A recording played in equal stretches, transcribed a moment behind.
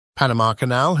Panama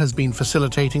Canal has been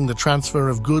facilitating the transfer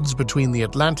of goods between the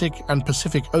Atlantic and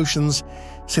Pacific Oceans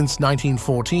since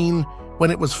 1914,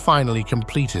 when it was finally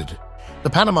completed.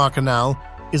 The Panama Canal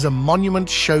is a monument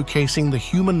showcasing the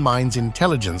human mind's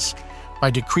intelligence by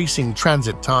decreasing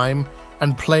transit time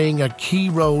and playing a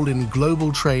key role in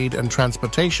global trade and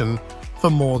transportation for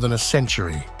more than a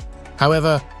century.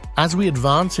 However, as we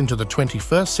advance into the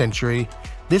 21st century,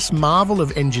 this marvel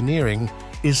of engineering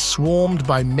is swarmed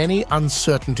by many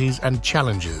uncertainties and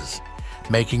challenges,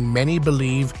 making many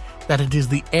believe that it is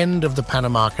the end of the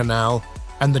Panama Canal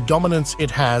and the dominance it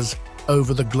has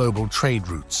over the global trade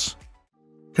routes.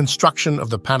 Construction of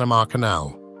the Panama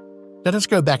Canal. Let us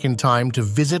go back in time to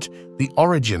visit the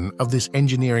origin of this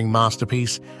engineering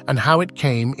masterpiece and how it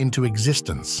came into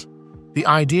existence. The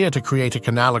idea to create a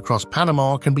canal across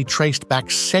Panama can be traced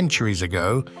back centuries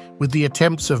ago, with the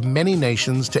attempts of many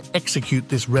nations to execute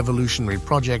this revolutionary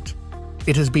project.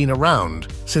 It has been around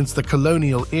since the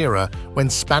colonial era, when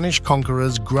Spanish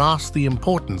conquerors grasped the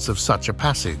importance of such a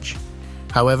passage.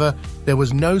 However, there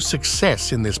was no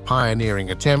success in this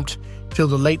pioneering attempt till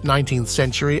the late 19th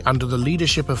century under the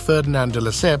leadership of Ferdinand de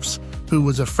Lesseps, who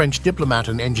was a French diplomat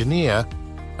and engineer,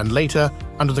 and later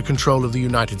under the control of the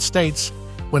United States,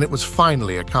 when it was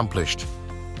finally accomplished.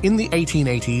 In the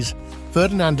 1880s,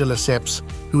 Ferdinand de Lesseps,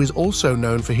 who is also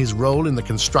known for his role in the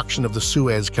construction of the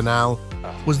Suez Canal,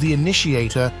 was the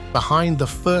initiator behind the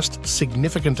first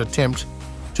significant attempt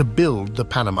to build the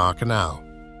Panama Canal.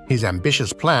 His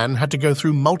ambitious plan had to go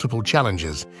through multiple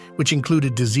challenges, which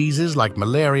included diseases like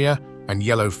malaria and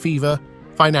yellow fever,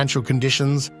 financial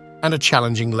conditions, and a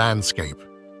challenging landscape.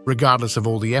 Regardless of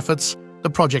all the efforts, the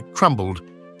project crumbled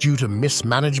due to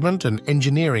mismanagement and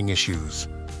engineering issues.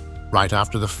 Right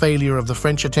after the failure of the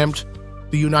French attempt,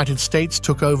 the United States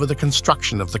took over the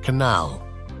construction of the canal.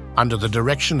 Under the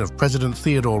direction of President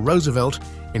Theodore Roosevelt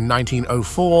in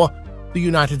 1904, the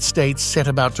United States set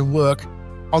about to work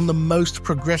on the most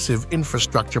progressive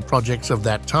infrastructure projects of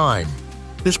that time.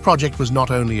 This project was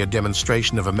not only a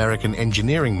demonstration of American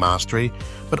engineering mastery,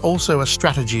 but also a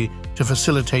strategy to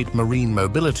facilitate marine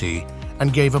mobility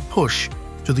and gave a push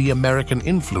to the American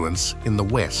influence in the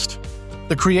West.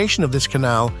 The creation of this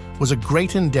canal was a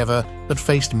great endeavor that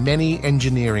faced many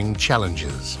engineering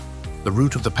challenges. The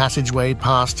route of the passageway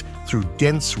passed through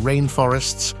dense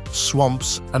rainforests,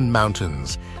 swamps, and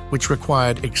mountains, which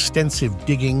required extensive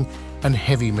digging and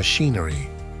heavy machinery.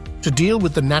 To deal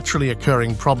with the naturally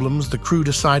occurring problems, the crew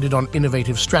decided on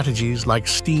innovative strategies like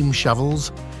steam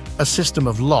shovels, a system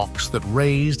of locks that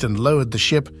raised and lowered the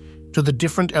ship to the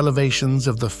different elevations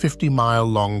of the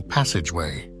 50-mile-long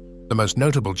passageway. The most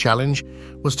notable challenge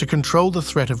was to control the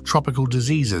threat of tropical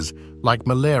diseases like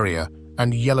malaria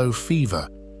and yellow fever,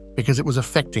 because it was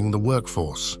affecting the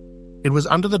workforce. It was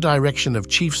under the direction of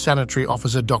Chief Sanitary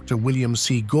Officer Dr. William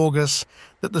C. Gorgas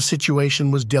that the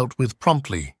situation was dealt with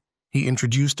promptly. He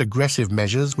introduced aggressive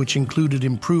measures which included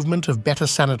improvement of better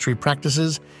sanitary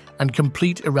practices and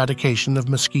complete eradication of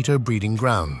mosquito breeding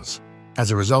grounds. As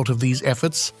a result of these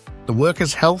efforts, the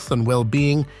workers' health and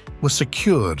well-being was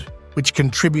secured, which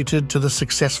contributed to the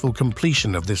successful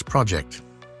completion of this project.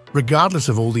 Regardless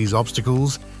of all these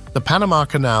obstacles, the Panama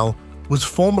Canal was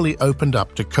formally opened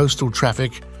up to coastal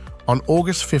traffic on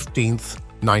August 15,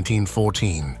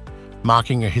 1914,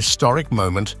 marking a historic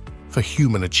moment for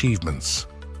human achievements.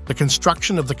 The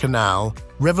construction of the canal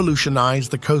revolutionized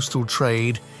the coastal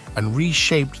trade and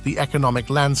reshaped the economic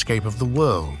landscape of the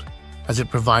world, as it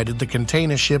provided the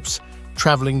container ships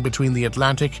traveling between the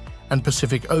Atlantic and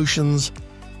Pacific Oceans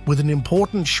with an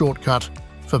important shortcut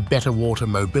for better water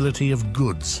mobility of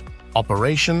goods,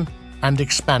 operation, and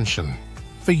expansion.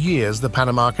 For years, the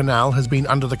Panama Canal has been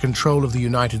under the control of the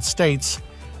United States,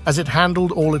 as it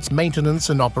handled all its maintenance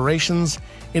and operations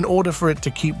in order for it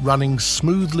to keep running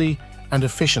smoothly and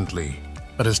efficiently.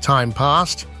 But as time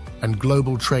passed and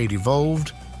global trade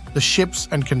evolved, the ships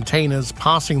and containers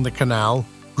passing the canal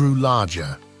grew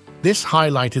larger. This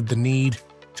highlighted the need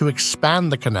to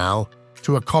expand the canal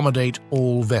to accommodate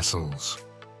all vessels.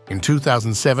 In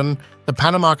 2007, the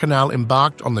Panama Canal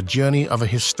embarked on the journey of a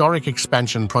historic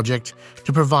expansion project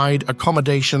to provide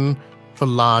accommodation for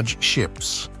large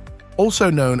ships.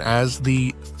 Also known as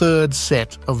the Third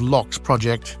Set of Locks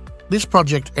Project, this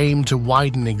project aimed to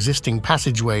widen existing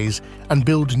passageways and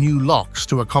build new locks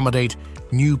to accommodate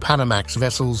new Panamax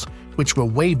vessels, which were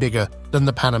way bigger than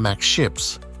the Panamax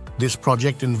ships. This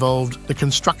project involved the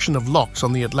construction of locks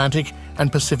on the Atlantic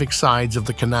and Pacific sides of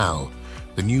the canal.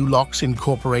 The new locks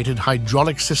incorporated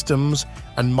hydraulic systems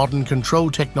and modern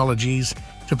control technologies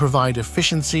to provide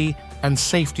efficiency and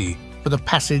safety for the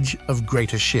passage of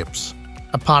greater ships.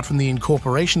 Apart from the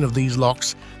incorporation of these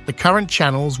locks, the the current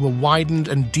channels were widened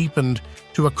and deepened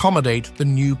to accommodate the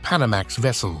new Panamax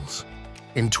vessels.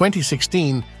 In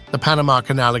 2016, the Panama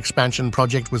Canal expansion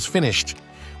project was finished,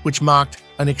 which marked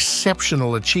an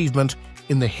exceptional achievement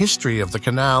in the history of the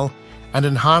canal and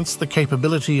enhanced the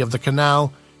capability of the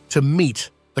canal to meet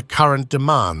the current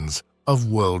demands of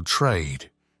world trade.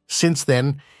 Since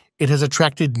then, it has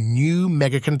attracted new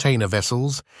mega-container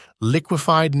vessels,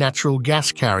 liquefied natural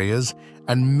gas carriers,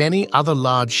 and many other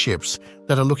large ships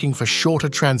that are looking for shorter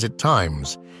transit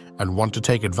times and want to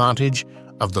take advantage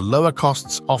of the lower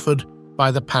costs offered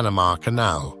by the Panama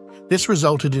Canal. This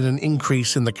resulted in an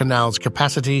increase in the canal's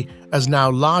capacity as now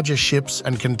larger ships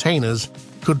and containers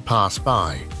could pass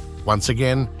by. Once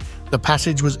again, the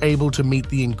passage was able to meet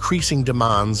the increasing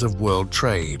demands of world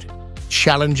trade.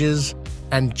 Challenges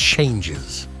and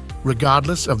changes.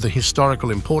 Regardless of the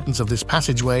historical importance of this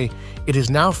passageway, it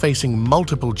is now facing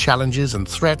multiple challenges and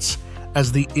threats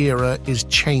as the era is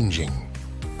changing.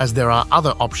 As there are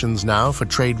other options now for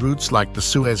trade routes like the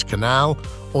Suez Canal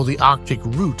or the Arctic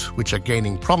route which are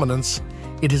gaining prominence,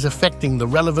 it is affecting the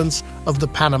relevance of the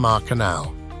Panama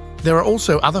Canal. There are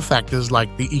also other factors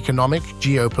like the economic,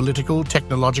 geopolitical,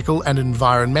 technological, and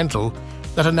environmental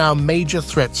that are now major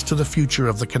threats to the future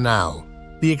of the canal.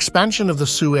 The expansion of the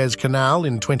Suez Canal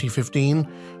in 2015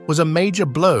 was a major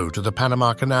blow to the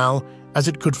Panama Canal as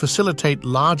it could facilitate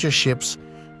larger ships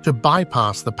to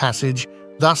bypass the passage,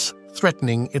 thus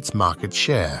threatening its market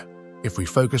share. If we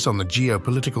focus on the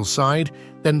geopolitical side,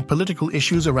 then political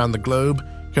issues around the globe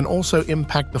can also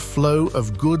impact the flow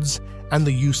of goods and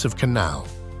the use of canal.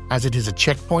 As it is a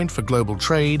checkpoint for global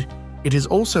trade, it is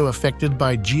also affected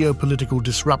by geopolitical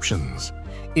disruptions.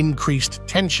 Increased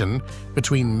tension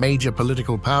between major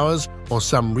political powers or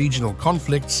some regional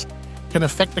conflicts can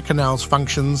affect the canal's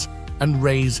functions and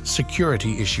raise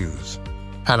security issues.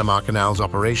 Panama Canal's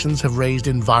operations have raised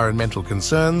environmental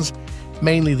concerns,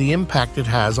 mainly the impact it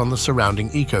has on the surrounding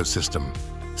ecosystem.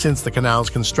 Since the canal's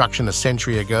construction a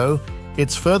century ago,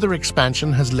 its further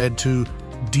expansion has led to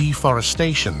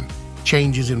deforestation,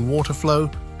 changes in water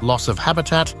flow, loss of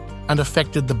habitat, and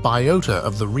affected the biota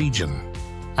of the region.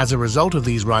 As a result of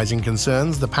these rising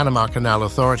concerns, the Panama Canal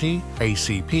Authority,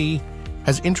 ACP,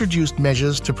 has introduced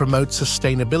measures to promote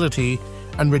sustainability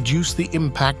and reduce the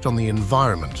impact on the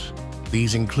environment.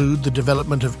 These include the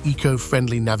development of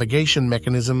eco-friendly navigation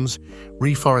mechanisms,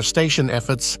 reforestation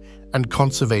efforts, and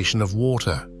conservation of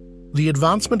water. The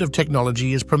advancement of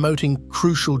technology is promoting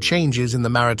crucial changes in the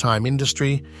maritime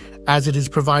industry as it is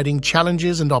providing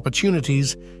challenges and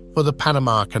opportunities for the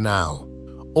Panama Canal.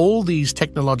 All these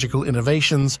technological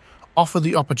innovations offer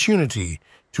the opportunity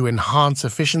to enhance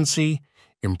efficiency,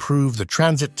 improve the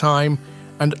transit time,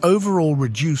 and overall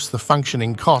reduce the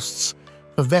functioning costs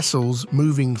for vessels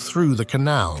moving through the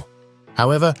canal.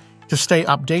 However, to stay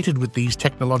updated with these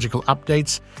technological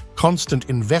updates, constant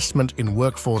investment in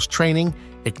workforce training,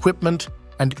 equipment,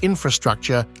 and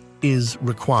infrastructure is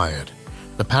required.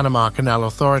 The Panama Canal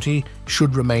Authority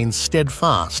should remain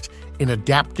steadfast in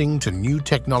adapting to new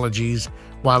technologies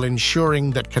while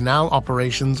ensuring that canal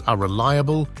operations are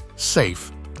reliable,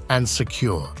 safe, and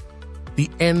secure. The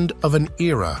end of an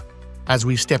era. As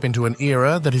we step into an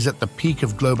era that is at the peak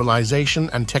of globalization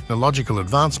and technological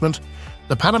advancement,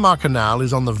 the Panama Canal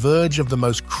is on the verge of the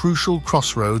most crucial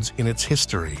crossroads in its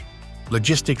history.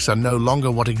 Logistics are no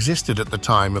longer what existed at the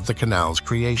time of the canal's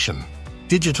creation.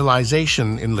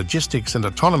 Digitalization in logistics and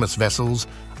autonomous vessels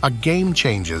are game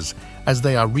changers as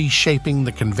they are reshaping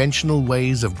the conventional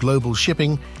ways of global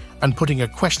shipping and putting a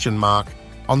question mark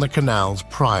on the canal's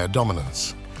prior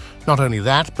dominance. Not only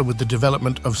that, but with the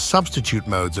development of substitute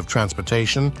modes of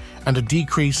transportation and a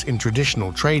decrease in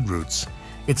traditional trade routes,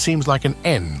 it seems like an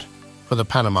end for the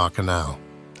Panama Canal.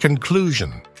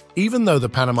 Conclusion. Even though the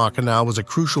Panama Canal was a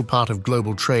crucial part of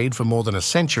global trade for more than a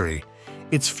century,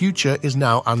 its future is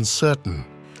now uncertain.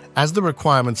 As the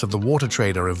requirements of the water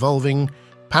trade are evolving,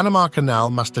 Panama Canal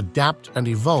must adapt and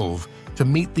evolve to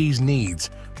meet these needs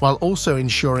while also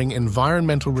ensuring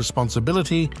environmental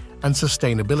responsibility and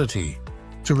sustainability.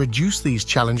 To reduce these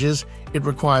challenges, it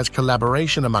requires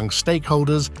collaboration among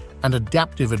stakeholders and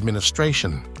adaptive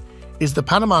administration. Is the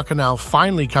Panama Canal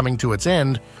finally coming to its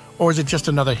end, or is it just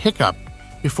another hiccup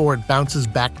before it bounces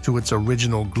back to its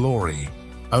original glory?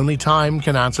 Only time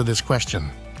can answer this question.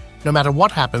 No matter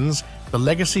what happens, the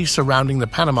legacy surrounding the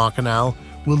Panama Canal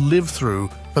will live through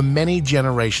for many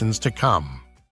generations to come.